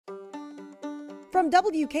From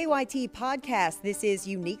WKYT Podcast, this is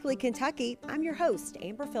Uniquely Kentucky. I'm your host,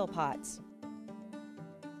 Amber Philpotts.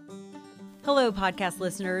 Hello, podcast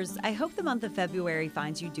listeners. I hope the month of February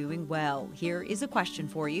finds you doing well. Here is a question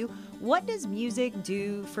for you. What does music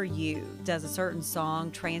do for you? Does a certain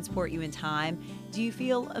song transport you in time? Do you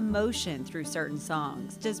feel emotion through certain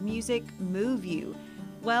songs? Does music move you?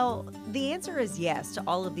 Well, the answer is yes to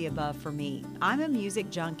all of the above for me. I'm a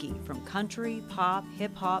music junkie from country, pop,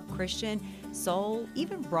 hip hop, Christian, soul,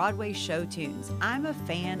 even Broadway show tunes. I'm a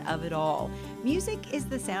fan of it all. Music is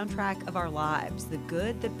the soundtrack of our lives, the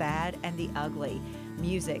good, the bad, and the ugly.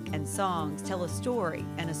 Music and songs tell a story,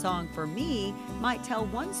 and a song for me might tell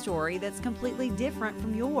one story that's completely different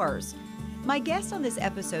from yours. My guest on this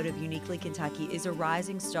episode of Uniquely Kentucky is a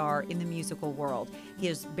rising star in the musical world.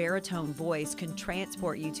 His baritone voice can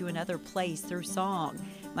transport you to another place through song.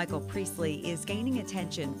 Michael Priestley is gaining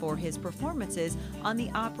attention for his performances on the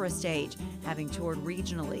opera stage, having toured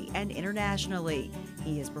regionally and internationally.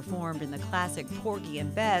 He has performed in the classic Porgy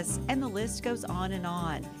and Bess, and the list goes on and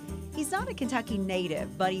on. He's not a Kentucky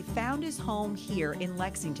native, but he found his home here in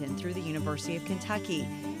Lexington through the University of Kentucky.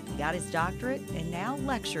 He got his doctorate and now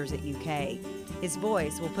lectures at UK. His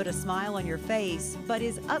voice will put a smile on your face, but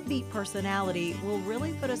his upbeat personality will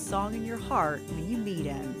really put a song in your heart when you meet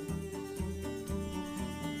him.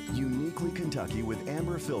 Uniquely Kentucky with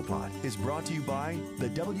Amber Philpott is brought to you by the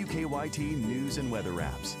WKYT News and Weather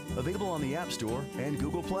apps, available on the App Store and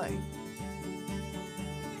Google Play.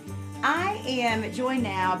 I am joined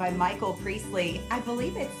now by Michael Priestley. I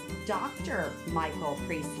believe it's Dr. Michael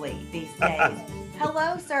Priestley these days.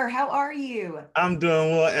 Hello, sir. How are you? I'm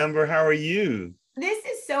doing well, Amber. How are you? This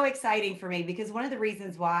is so exciting for me because one of the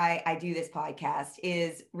reasons why I do this podcast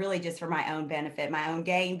is really just for my own benefit, my own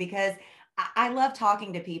gain, because I love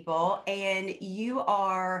talking to people, and you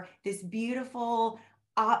are this beautiful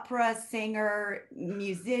opera singer,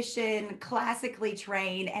 musician, classically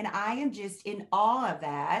trained, and I am just in awe of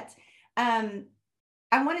that.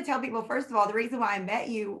 I want to tell people, first of all, the reason why I met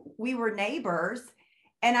you, we were neighbors,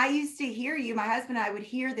 and I used to hear you, my husband and I would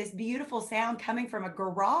hear this beautiful sound coming from a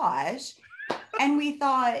garage, and we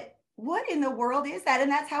thought, what in the world is that?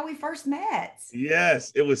 And that's how we first met.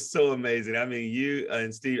 Yes, it was so amazing. I mean, you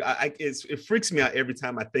and Steve, it freaks me out every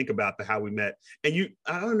time I think about how we met. And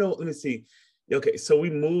I don't know, let me see. Okay, so we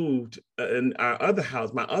moved in our other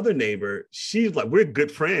house. My other neighbor, she's like, we're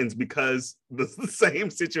good friends because the same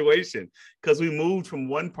situation. Because we moved from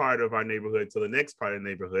one part of our neighborhood to the next part of the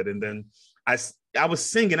neighborhood. And then I was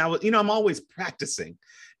singing. I'm always practicing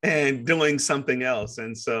and doing something else.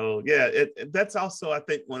 And so, yeah, that's also, I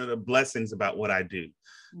think, one of the blessings about what I do,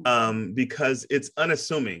 because it's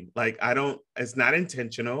unassuming. Like, it's not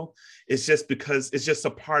intentional. It's just because it's just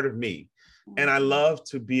a part of me. And I love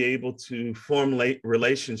to be able to formulate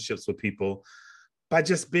relationships with people by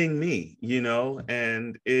just being me,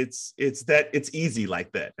 and it's easy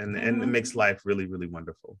like that. And it makes life really, really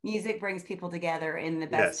wonderful. Music brings people together in the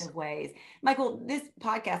best of ways. Michael, this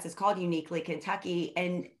podcast is called Uniquely Kentucky,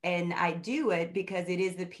 and I do it because it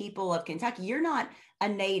is the people of Kentucky. You're not a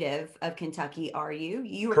native of Kentucky, are you?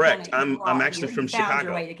 You were correct. I'm actually from Chicago. Found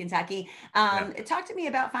your way to Kentucky. Talk to me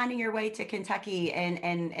about finding your way to Kentucky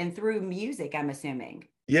and through music, I'm assuming.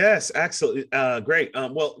 Yes, absolutely. Great.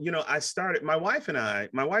 Well, I started, my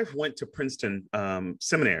wife went to Princeton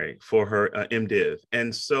Seminary for her MDiv.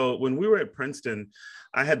 And so when we were at Princeton,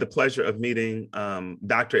 I had the pleasure of meeting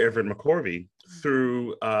Dr. Everett McCorvey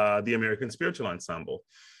through the American Spiritual Ensemble.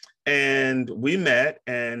 And we met,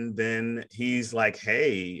 and then he's like,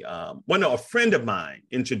 hey, a friend of mine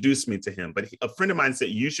introduced me to him, but a friend of mine said,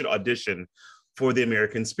 you should audition for the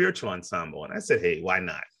American Spiritual Ensemble. And I said, hey, why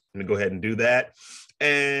not? Let me go ahead and do that.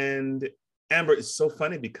 And Amber, it's so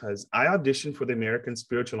funny because I auditioned for the American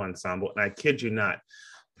Spiritual Ensemble, and I kid you not,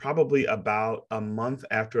 probably about a month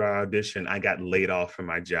after our audition, I got laid off from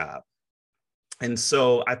my job. And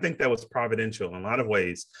so I think that was providential in a lot of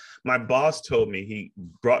ways. My boss told me, he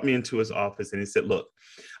brought me into his office and he said, look,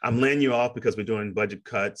 I'm laying you off because we're doing budget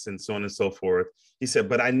cuts and so on and so forth. He said,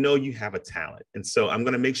 but I know you have a talent. And so I'm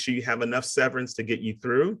going to make sure you have enough severance to get you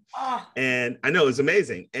through. And I know it's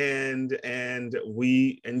amazing. And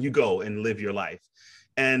you go and live your life.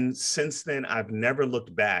 And since then, I've never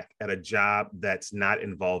looked back at a job that's not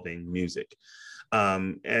involving music.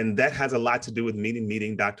 And that has a lot to do with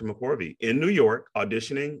meeting Dr. McCorvey in New York,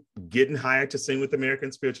 auditioning, getting hired to sing with the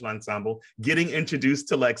American Spiritual Ensemble, getting introduced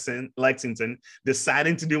to Lexington,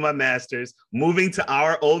 deciding to do my master's, moving to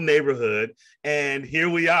our old neighborhood. And here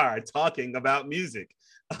we are talking about music.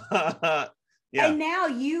 Yeah, And now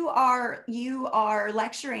you are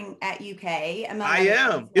lecturing at UK, among I other things,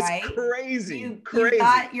 am. It's right? crazy, You crazy.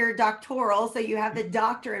 got your doctoral, so you have the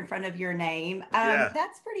doctor in front of your name. Yeah.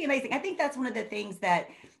 That's pretty amazing. I think that's one of the things that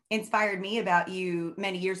inspired me about you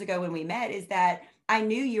many years ago when we met, is that I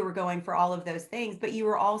knew you were going for all of those things, but you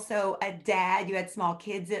were also a dad. You had small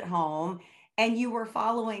kids at home, and you were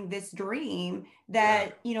following this dream Yeah.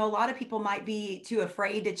 that, a lot of people might be too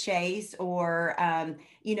afraid to chase, or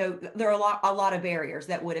there are a lot of barriers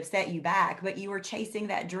that would have set you back, but you were chasing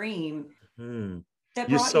that dream Hmm. that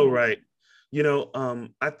You're brought so you right.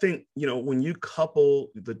 I think, when you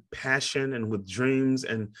couple the passion and with dreams,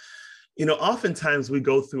 and, oftentimes we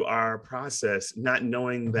go through our process not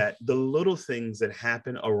knowing that the little things that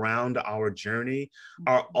happen around our journey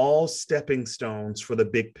are all stepping stones for the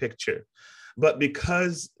big picture. But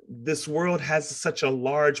because this world has such a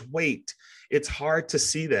large weight, it's hard to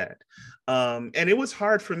see that. And it was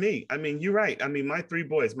hard for me. I mean, you're right. I mean, my three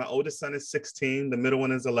boys, my oldest son is 16, the middle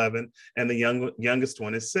one is 11, and the youngest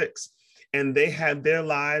one is 6. And they have their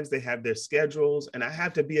lives, they have their schedules, and I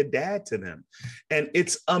have to be a dad to them. And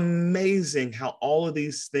it's amazing how all of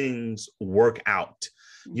these things work out.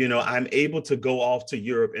 I'm able to go off to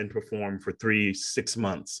Europe and perform for 6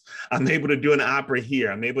 months. I'm able to do an opera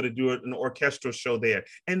here. I'm able to do an orchestral show there.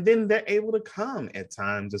 And then they're able to come at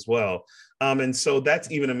times as well. And so that's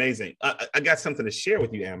even amazing. I got something to share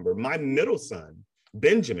with you, Amber. My middle son,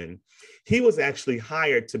 Benjamin, he was actually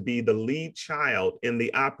hired to be the lead child in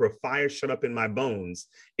the opera Fire Shut Up in My Bones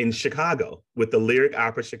in Chicago with the Lyric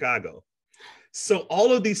Opera Chicago. So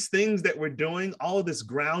all of these things that we're doing, all of this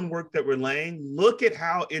groundwork that we're laying, look at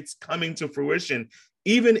how it's coming to fruition,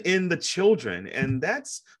 even in the children. And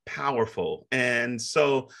that's powerful. And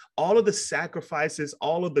so all of the sacrifices,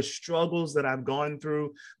 all of the struggles that I've gone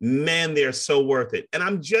through, man, they're so worth it. And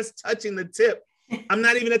I'm just touching the tip. I'm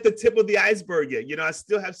not even at the tip of the iceberg yet. I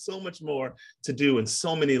still have so much more to do and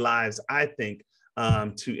so many lives, I think,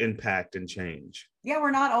 to impact and change. Yeah,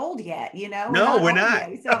 we're not old yet, we're No, not we're old not. yet.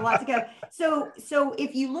 We still have a lot to go. So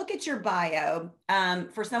if you look at your bio,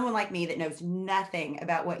 for someone like me that knows nothing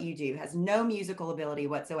about what you do, has no musical ability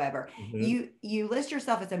whatsoever, Mhm. you list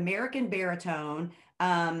yourself as American baritone.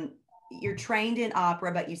 You're trained in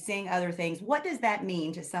opera, but you sing other things. What does that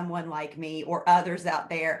mean to someone like me or others out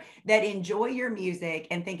there that enjoy your music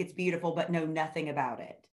and think it's beautiful, but know nothing about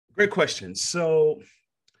it? Great question. So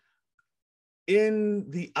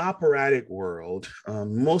in the operatic world,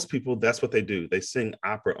 most people, that's what they do. They sing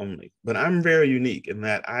opera only. But I'm very unique in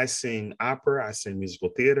that I sing opera, I sing musical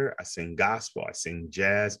theater, I sing gospel, I sing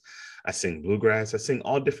jazz, I sing bluegrass, I sing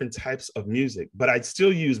all different types of music, but I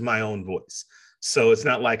still use my own voice. So it's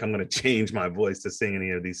not like I'm going to change my voice to sing any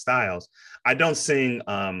of these styles. I don't sing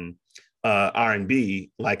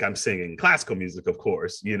R&B like I'm singing classical music, of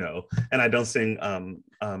course, and I don't sing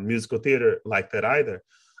musical theater like that either.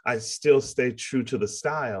 I still stay true to the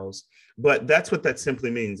styles, but that's what that simply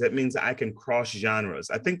means. That means I can cross genres.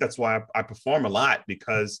 I think that's why I perform a lot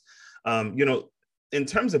because, in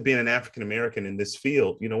terms of being an African American in this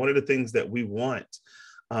field, one of the things that we want,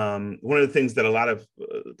 one of the things that a lot of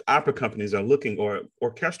opera companies are looking, or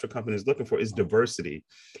orchestral companies looking for, is diversity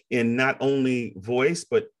in not only voice,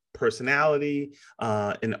 but personality,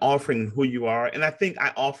 and offering who you are. And I think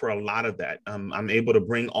I offer a lot of that. I'm able to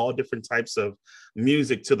bring all different types of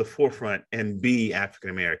music to the forefront and be African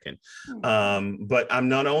American. But I'm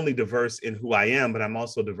not only diverse in who I am, but I'm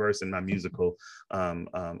also diverse in my musical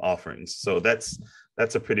offerings. So that's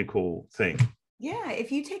a pretty cool thing. Yeah,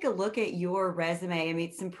 if you take a look at your resume, I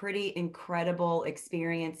mean, some pretty incredible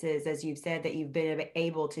experiences, as you've said, that you've been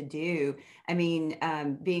able to do. I mean,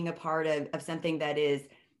 being a part of something that is,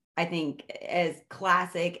 I think, as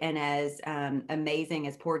classic and as amazing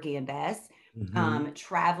as Porgy and Bess, Mm-hmm.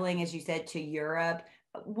 traveling, as you said, to Europe.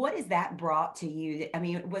 What has that brought to you? I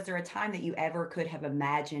mean, was there a time that you ever could have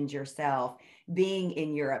imagined yourself being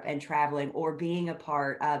in Europe and traveling, or being a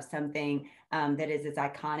part of something that is as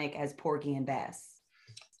iconic as Porgy and Bess?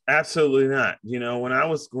 Absolutely not. When I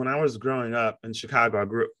was growing up in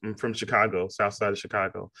Chicago, I'm from Chicago, South Side of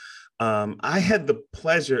Chicago. I had the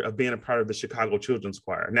pleasure of being a part of the Chicago Children's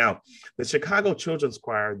Choir. Now, the Chicago Children's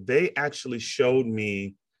Choir, they actually showed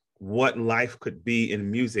me what life could be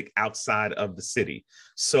in music outside of the city.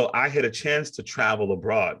 So I had a chance to travel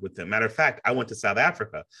abroad with them. Matter of fact, I went to South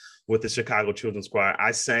Africa with the Chicago Children's Choir.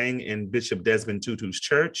 I sang in Bishop Desmond Tutu's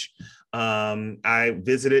church. I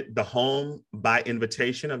visited the home by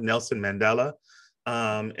invitation of Nelson Mandela.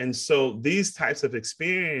 And so these types of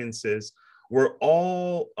experiences were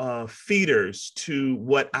all feeders to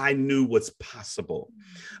what I knew was possible.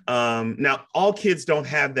 Now, all kids don't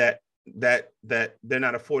have that that they're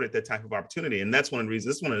not afforded that type of opportunity. And that's one of the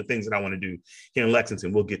reasons, this is one of the things that I want to do here in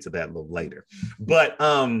Lexington. We'll get to that a little later. But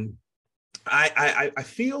I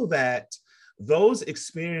feel that those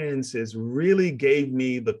experiences really gave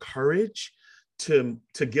me the courage to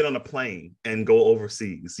get on a plane and go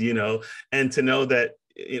overseas, you know, and to know that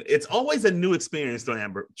it's always a new experience though,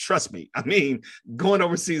 Amber. Trust me. I mean, going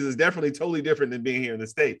overseas is definitely totally different than being here in the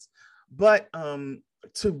States. But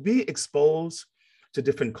to be exposed to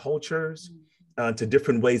different cultures, to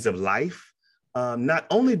different ways of life, not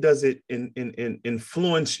only does it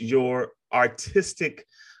influence your artistic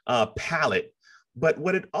palette, but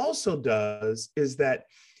what it also does is that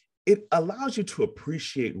it allows you to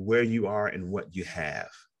appreciate where you are and what you have.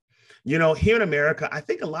 You know, here in America, I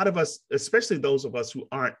think a lot of us, especially those of us who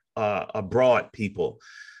aren't abroad people,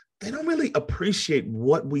 they don't really appreciate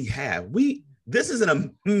what we have. This is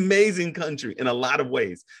an amazing country in a lot of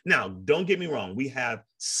ways. Now, don't get me wrong, we have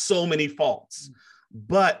so many faults,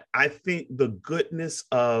 but I think the goodness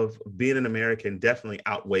of being an American definitely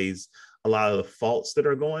outweighs a lot of the faults that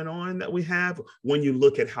are going on that we have when you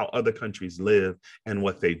look at how other countries live and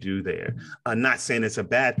what they do there. Not saying it's a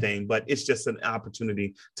bad thing, but it's just an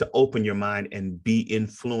opportunity to open your mind and be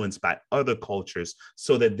influenced by other cultures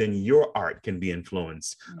so that then your art can be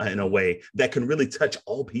influenced in a way that can really touch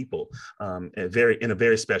all people in a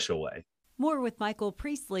very special way. More with Michael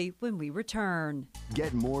Priestley when we return.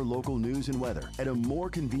 Get more local news and weather at a more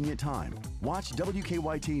convenient time. Watch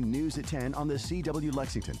WKYT News at 10 on the CW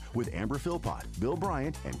Lexington with Amber Philpott, Bill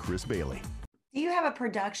Bryant, and Chris Bailey. Do you have a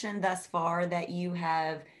production thus far that you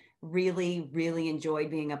have really, really enjoyed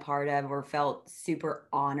being a part of or felt super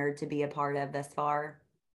honored to be a part of thus far?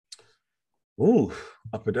 Ooh,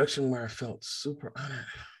 a production where I felt super honored.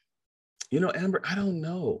 You know, Amber, I don't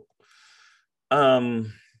know.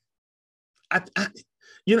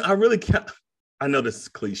 I really count. I know this is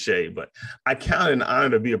cliche, but I count it an honor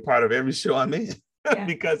to be a part of every show I'm in. Yeah.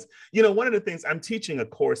 Because, you know, one of the things, I'm teaching a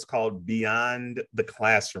course called Beyond the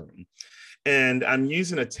Classroom, and I'm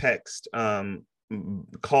using a text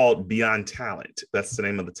called Beyond Talent. That's the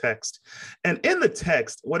name of the text. And in the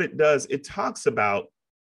text, what it does, it talks about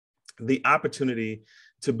the opportunity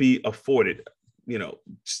to be afforded, you know,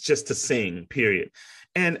 just to sing, period.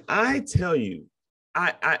 And I tell you,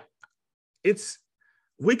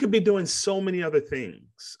 we could be doing so many other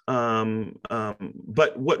things,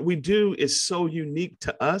 but what we do is so unique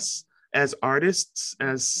to us as artists,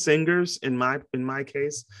 as singers, in my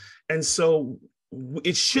case, and so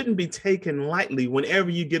it shouldn't be taken lightly whenever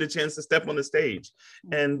you get a chance to step on the stage.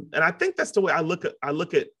 And I think that's the way I look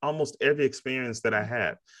at almost every experience that I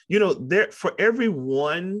have. You know, for every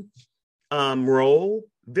one role,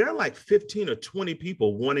 there are like 15 or 20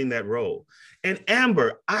 people wanting that role. And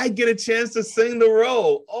Amber, I get a chance to sing the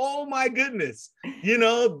role. Oh my goodness. You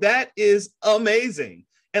know, that is amazing.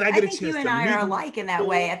 And I get a chance to you and I are alike in that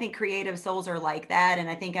way. I think creative souls are like that. And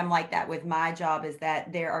I think I'm like that with my job, is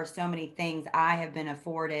that there are so many things I have been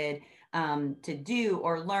afforded to do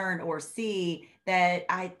or learn or see that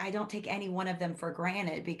I don't take any one of them for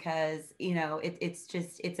granted, because, you know,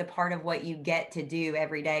 it's a part of what you get to do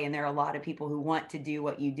every day. And there are a lot of people who want to do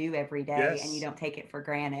what you do every day. Yes. And you don't take it for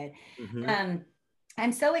granted. Mm-hmm.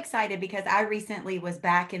 I'm so excited because I recently was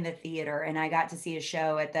back in the theater and I got to see a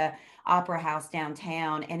show at the Opera House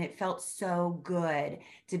downtown, and it felt so good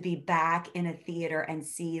to be back in a theater and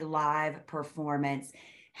see live performance.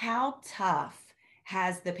 How tough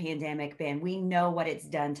has the pandemic been? We know what it's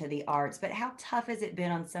done to the arts, but how tough has it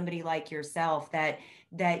been on somebody like yourself that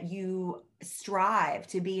you strive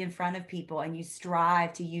to be in front of people and you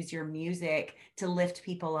strive to use your music to lift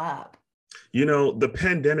people up? You know, the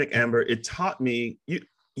pandemic, Amber, it taught me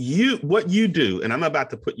what you do, and I'm about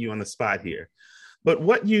to put you on the spot here, but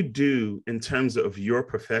what you do in terms of your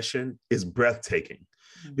profession is breathtaking.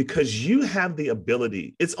 Because you have the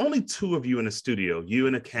ability, it's only two of you in a studio, you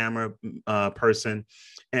and a camera person,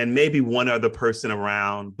 and maybe one other person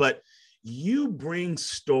around, but you bring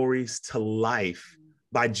stories to life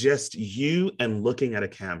by just you and looking at a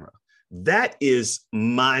camera. That is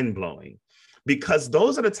mind-blowing, because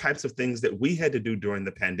those are the types of things that we had to do during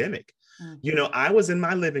the pandemic. Mm-hmm. You know, I was in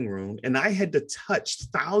my living room and I had to touch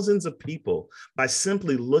thousands of people by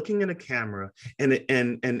simply looking at a camera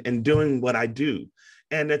and doing what I do.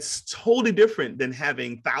 And it's totally different than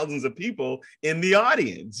having thousands of people in the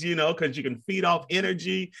audience, you know, because you can feed off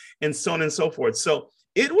energy and so on and so forth. So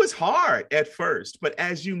it was hard at first, but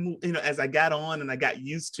as you move, you know, as I got on and I got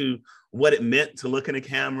used to what it meant to look in a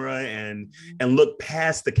camera and look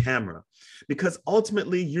past the camera, because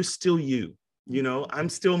ultimately you're still you. You know, I'm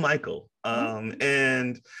still Michael.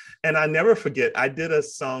 And I never forget, I did a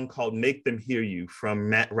song called Make Them Hear You from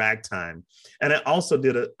Matt Ragtime. And I also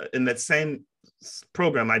did in that same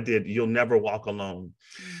program I did, You'll Never Walk Alone.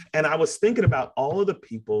 And I was thinking about all of the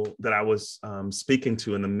people that I was speaking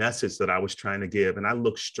to and the message that I was trying to give. And I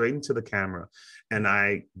looked straight into the camera and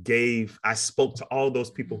I spoke to all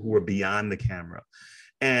those people who were beyond the camera.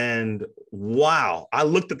 And wow, I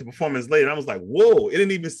looked at the performance later and I was like, whoa, it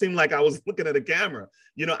didn't even seem like I was looking at a camera.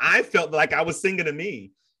 You know, I felt like I was singing to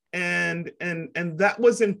me. And that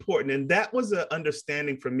was important. And that was an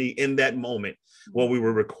understanding for me in that moment while we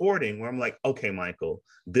were recording, where I'm like, okay, Michael,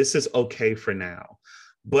 this is okay for now.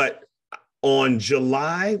 But on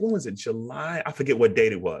July, when was it? July? I forget what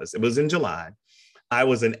date it was. It was in July. I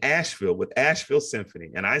was in Asheville with Asheville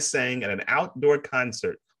Symphony, and I sang at an outdoor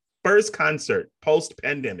concert. First concert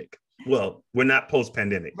post-pandemic. Well, we're not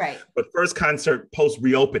post-pandemic, right? But first concert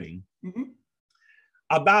post-reopening.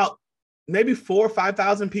 About maybe 4,000 or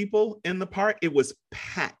 5,000 people in the park. It was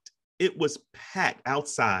packed. It was packed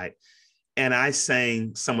outside. And I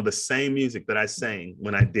sang some of the same music that I sang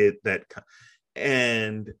when I did that.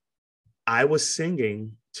 And I was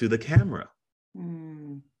singing to the camera.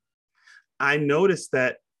 I noticed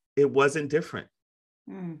that it wasn't different.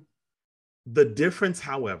 The difference,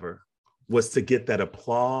 however, was to get that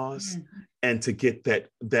applause and to get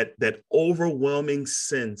that overwhelming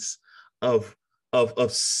sense of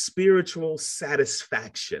spiritual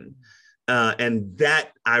satisfaction. And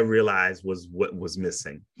that I realized was what was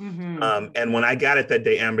missing. And when I got it that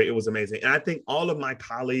day, Amber, it was amazing. And I think all of my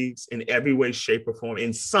colleagues in every way, shape or form,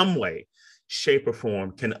 in some way, shape or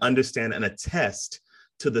form, can understand and attest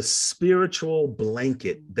to the spiritual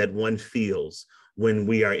blanket that one feels when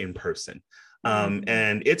we are in person.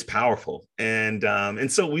 And it's powerful. And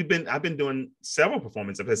so I've been doing several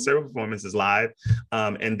performances. I've had several performances live,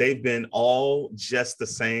 and they've been all just the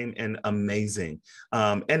same and amazing.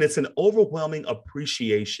 And it's an overwhelming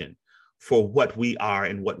appreciation for what we are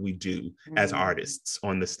and what we do as artists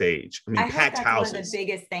on the stage. I mean, packed houses. One of the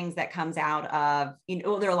biggest things that comes out of,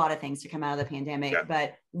 there are a lot of things to come out of the pandemic,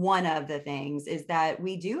 but one of the things is that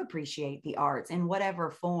we do appreciate the arts in whatever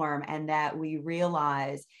form, and that we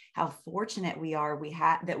realize how fortunate we are.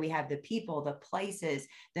 That we have the people, the places,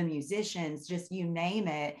 the musicians, just you name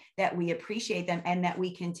it, that we appreciate them and that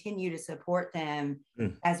we continue to support them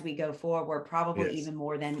as we go forward, probably even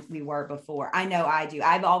more than we were before. I know I do.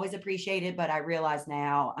 I've always appreciated, but I realize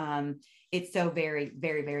now it's so very,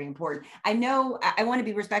 very, very important. I know I want to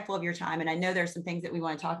be respectful of your time, and I know there's some things that we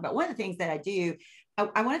want to talk about. One of the things that I do,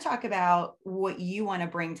 I want to talk about what you want to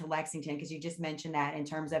bring to Lexington, because you just mentioned that in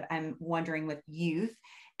terms of, I'm wondering, with youth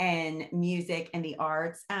and music and the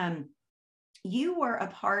arts. You were a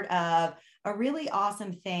part of a really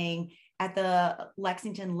awesome thing at the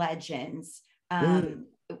Lexington Legends.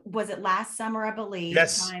 Was it last summer, I believe?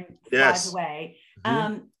 Yes. Time flies away.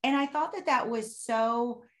 And I thought that was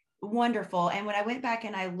so wonderful. And when I went back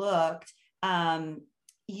and I looked,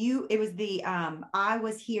 it was the I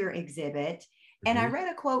Was Here exhibit. And I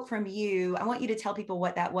read a quote from you. I want you to tell people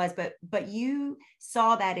what that was, but you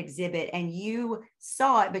saw that exhibit and you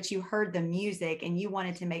saw it, but you heard the music and you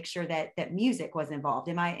wanted to make sure that music was involved.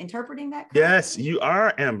 Am I interpreting that correctly? Yes, you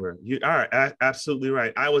are, Amber. You are absolutely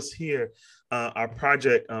right. I Was Here, our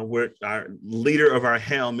project, where our leader of our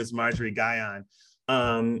helm is Marjorie Guyon.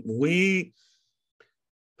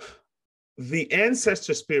 The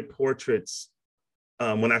Ancestor Spirit portraits,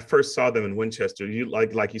 when I first saw them in Winchester,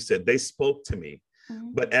 like you said, they spoke to me.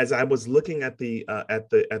 But as I was looking at the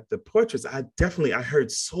portraits, I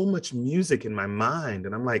heard so much music in my mind,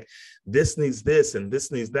 and I'm like, this needs this and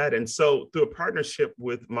this needs that. And so through a partnership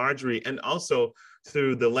with Marjorie, and also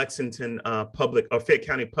through the Lexington Fayette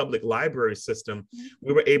County Public Library System,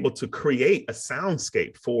 we were able to create a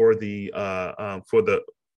soundscape for the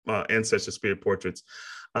Ancestor Spirit portraits.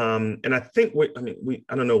 And I think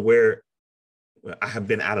I don't know where. I have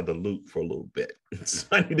been out of the loop for a little bit. So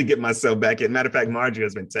I need to get myself back in. Matter of fact, Marjorie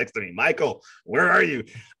has been texting me, Michael, where are you?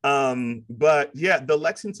 But yeah, the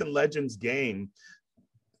Lexington Legends game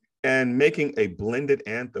and making a blended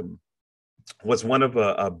anthem was one of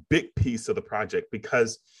a big piece of the project,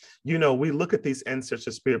 because, we look at these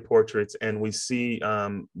Ancestor Spirit portraits and we see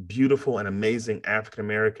beautiful and amazing African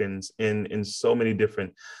Americans in so many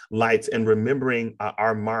different lights, and remembering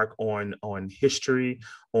our mark on history,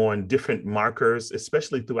 on different markers,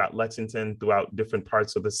 especially throughout Lexington, throughout different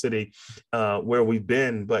parts of the city where we've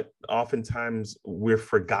been, but oftentimes we're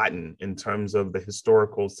forgotten in terms of the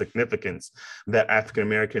historical significance that African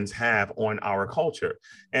Americans have on our culture.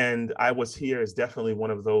 And I Was Here is definitely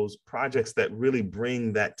one of those projects that really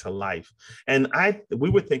bring that to life. And we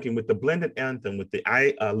were thinking with the blended anthem, with the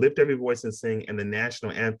I Lift Every Voice and Sing and the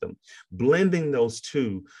national anthem, blending those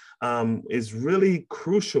two is really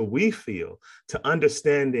crucial, we feel, to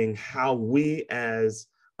understanding how we as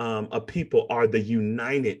a people are the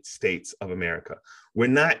United States of America. We're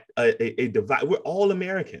not a divide. We're all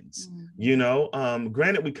Americans, you know.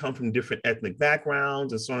 Granted, we come from different ethnic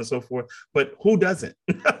backgrounds and so on and so forth, but who doesn't?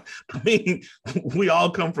 I mean, we all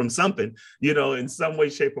come from something, you know, in some way,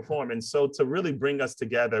 shape, or form. And so to really bring us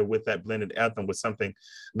together with that blended anthem was something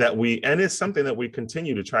that it's something that we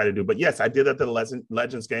continue to try to do. But yes, I did at the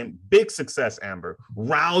Legends game. Big success, Amber.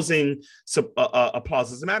 Rousing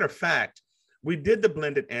applause. As a matter of fact, we did the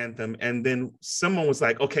blended anthem, and then someone was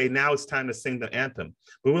like, okay, now it's time to sing the anthem.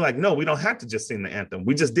 But we're like, no, we don't have to just sing the anthem.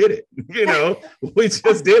 We just did it. You know, we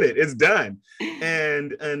just did it. It's done.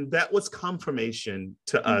 And that was confirmation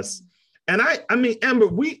to us. And I mean, Amber,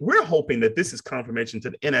 we're hoping that this is confirmation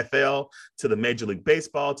to the NFL, to the Major League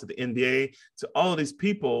Baseball, to the NBA, to all of these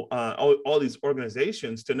people, all these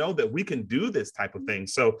organizations, to know that we can do this type of thing.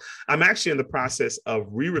 So I'm actually in the process of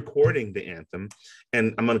re-recording the anthem,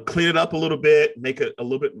 and I'm going to clean it up a little bit, make it a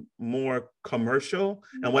little bit more commercial.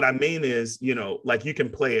 And what I mean is, you know, like you can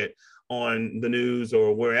play it on the news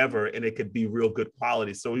or wherever, and it could be real good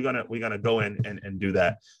quality. So we're gonna go in and do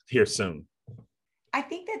that here soon. I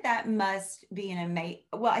think that must be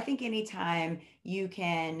well, I think anytime you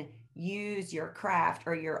can use your craft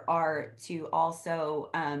or your art to also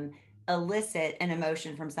elicit an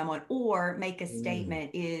emotion from someone or make a statement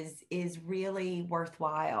is really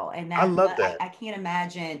worthwhile. And I love that. I can't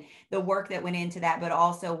imagine the work that went into that, but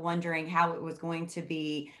also wondering how it was going to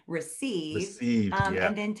be received. Yeah.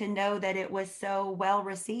 And then to know that it was so well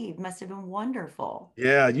received must have been wonderful.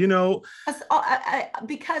 Yeah, you know,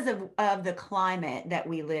 because of the climate that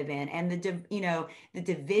we live in and the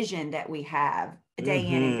division that we have day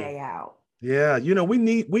in and day out. Yeah, you know, we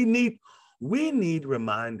need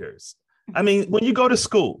reminders. I mean, when you go to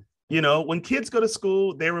school, you know, when kids go to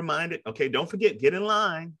school, they're reminded, okay, don't forget, get in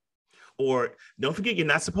line, or don't forget, you're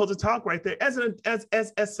not supposed to talk right there.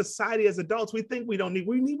 As society, as adults, we think we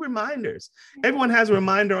need reminders. Everyone has a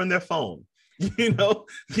reminder on their phone. You know,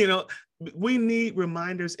 we need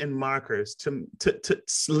reminders and markers to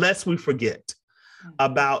lest we forget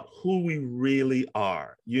about who we really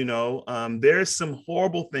are. You know, there's some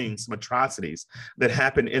horrible things, some atrocities that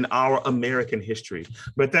happen in our American history,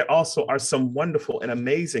 but there also are some wonderful and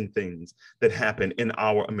amazing things that happen in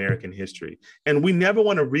our American history. And we never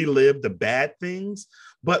want to relive the bad things,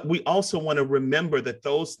 but we also want to remember that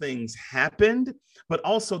those things happened, but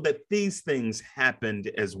also that these things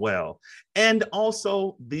happened as well. And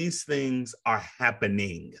also these things are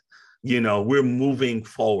happening. You know, we're moving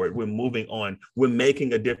forward, we're moving on, we're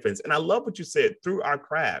making a difference. And I love what you said, through our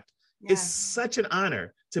craft. Yeah. It's such an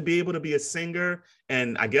honor to be able to be a singer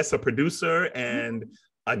and I guess a producer and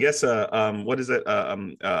I guess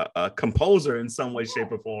a composer in some way,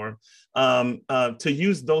 shape, or form, to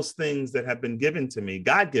use those things that have been given to me,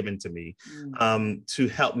 God given to me, to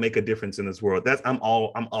help make a difference in this world. I'm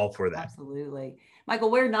all for that. Absolutely.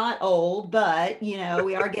 Michael, we're not old, but you know,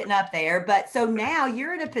 we are getting up there. But so now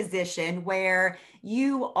you're in a position where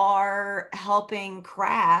you are helping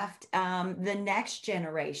craft the next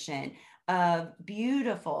generation of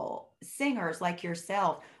beautiful singers like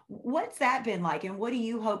yourself. What's that been like? And what do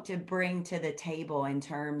you hope to bring to the table in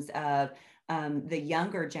terms of the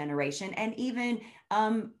younger generation? And even,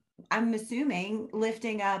 I'm assuming,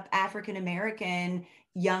 lifting up African-American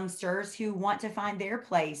youngsters who want to find their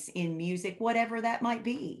place in music, whatever that might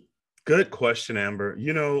be? Good question, Amber.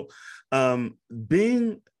 You know,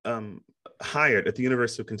 being hired at the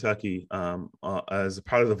University of Kentucky as a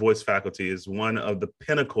part of the voice faculty is one of the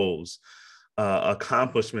pinnacles,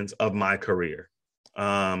 accomplishments of my career.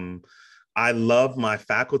 I love my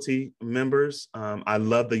faculty members. I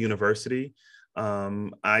love the university.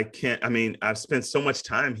 I've spent so much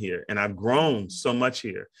time here and I've grown so much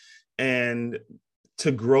here. And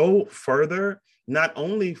to grow further, not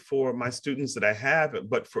only for my students that I have,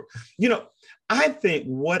 but for, you know, I think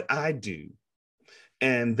what I do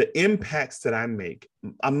and the impacts that I make,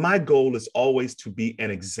 my goal is always to be an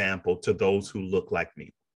example to those who look like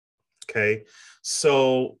me. Okay.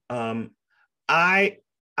 So I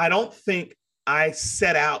don't think I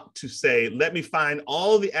set out to say, let me find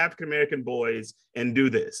all the African-American boys and do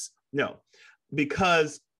this. No,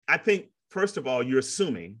 because I think, first of all, you're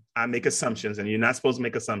assuming. I make assumptions and you're not supposed to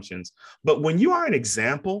make assumptions. But when you are an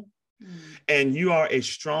example, And you are a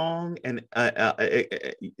strong and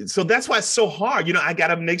so that's why it's so hard. You know, I got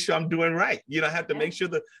to make sure I'm doing right. You know, I have to make sure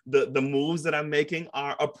the moves that I'm making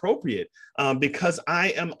are appropriate because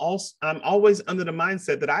I'm always under the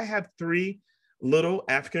mindset that I have 3 little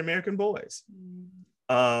African-American boys,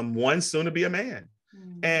 one soon to be a man.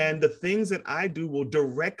 And the things that I do will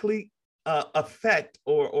directly affect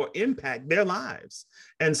or impact their lives.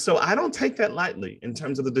 And so I don't take that lightly in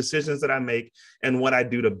terms of the decisions that I make and what I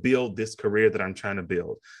do to build this career that I'm trying to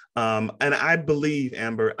build. And I believe,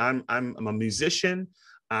 Amber, I'm a musician.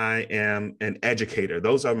 I am an educator.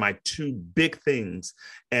 Those are my 2 big things.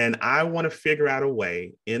 And I want to figure out a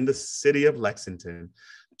way in the city of Lexington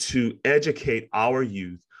to educate our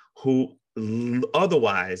youth who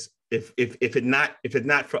otherwise, if it's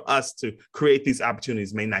not for us to create these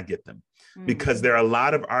opportunities, may not get them. Because there are a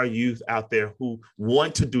lot of our youth out there who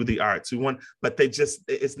want to do the arts, but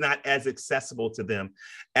it's not as accessible to them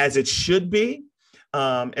as it should be.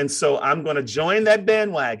 And so I'm going to join that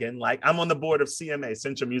bandwagon. Like, I'm on the board of CMA,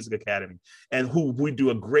 Central Music Academy, and we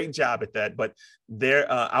do a great job at that. But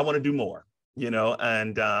I want to do more. You know,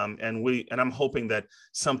 and I'm hoping that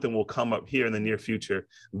something will come up here in the near future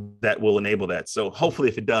that will enable that. So hopefully,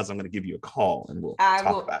 if it does, I'm going to give you a call and we'll talk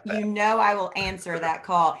about that. You know, I will answer that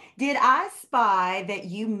call. Did I spy that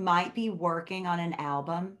you might be working on an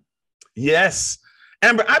album? Yes,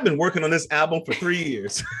 Amber, I've been working on this album for 3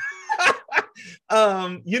 years.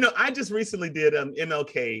 You know, I just recently did an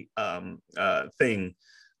MLK thing.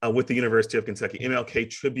 With the University of Kentucky, MLK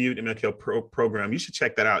Tribute, MLK program. You should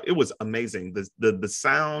check that out. It was amazing. The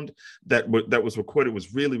sound that was recorded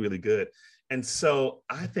was really, really good. And so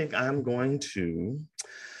I think I'm going to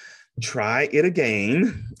try it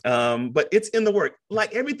again. But it's in the work.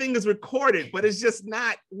 Like, everything is recorded, but it's just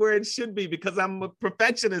not where it should be because I'm a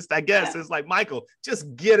perfectionist, I guess. It's like, Michael,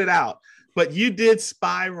 just get it out. But you did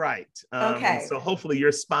spy right. Okay. So hopefully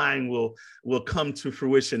your spying will come to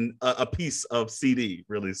fruition, a piece of CD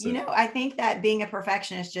really soon. You know, I think that being a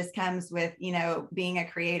perfectionist just comes with, you know, being a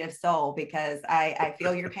creative soul, because I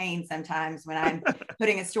feel your pain sometimes when I'm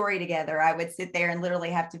putting a story together. I would sit there and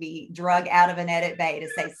literally have to be drug out of an edit bay to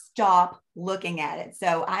say, stop looking at it.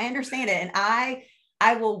 So I understand it. And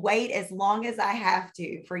I will wait as long as I have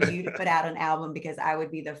to for you to put out an album, because I would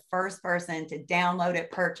be the first person to download it,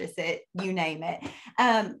 purchase it, you name it.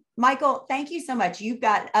 Michael, thank you so much. You've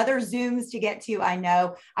got other Zooms to get to, I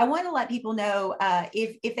know. I want to let people know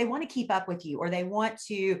if they want to keep up with you or they want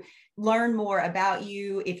to learn more about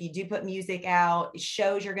you, if you do put music out,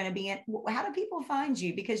 shows you're going to be in, how do people find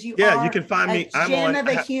you? Because you are you can find me. I'm gem of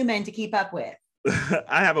a human to keep up with.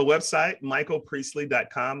 I have a website,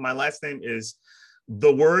 michaelpriestley.com. My last name is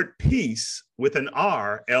the word peace with an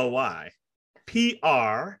R, L-Y,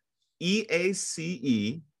 Preacelly,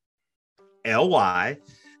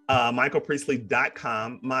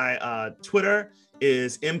 michaelpriestley.com. My Twitter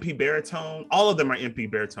is MP Baritone. All of them are MP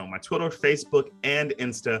Baritone. My Twitter, Facebook, and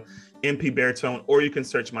Insta, MP Baritone, or you can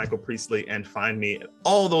search Michael Priestley and find me at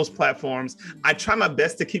all those platforms. I try my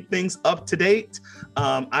best to keep things up to date.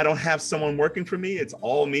 I don't have someone working for me. It's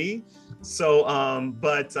all me. So,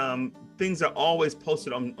 things are always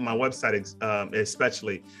posted on my website,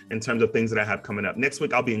 especially in terms of things that I have coming up. Next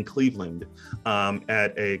week, I'll be in Cleveland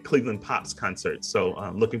at a Cleveland Pops concert. So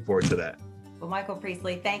I'm looking forward to that. Well, Michael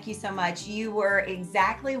Priestley, thank you so much. You were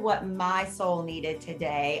exactly what my soul needed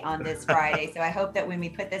today on this Friday. So I hope that when we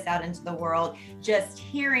put this out into the world, just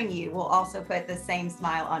hearing you will also put the same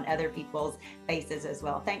smile on other people's faces as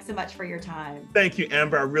well. Thanks so much for your time. Thank you,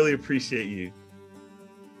 Amber. I really appreciate you.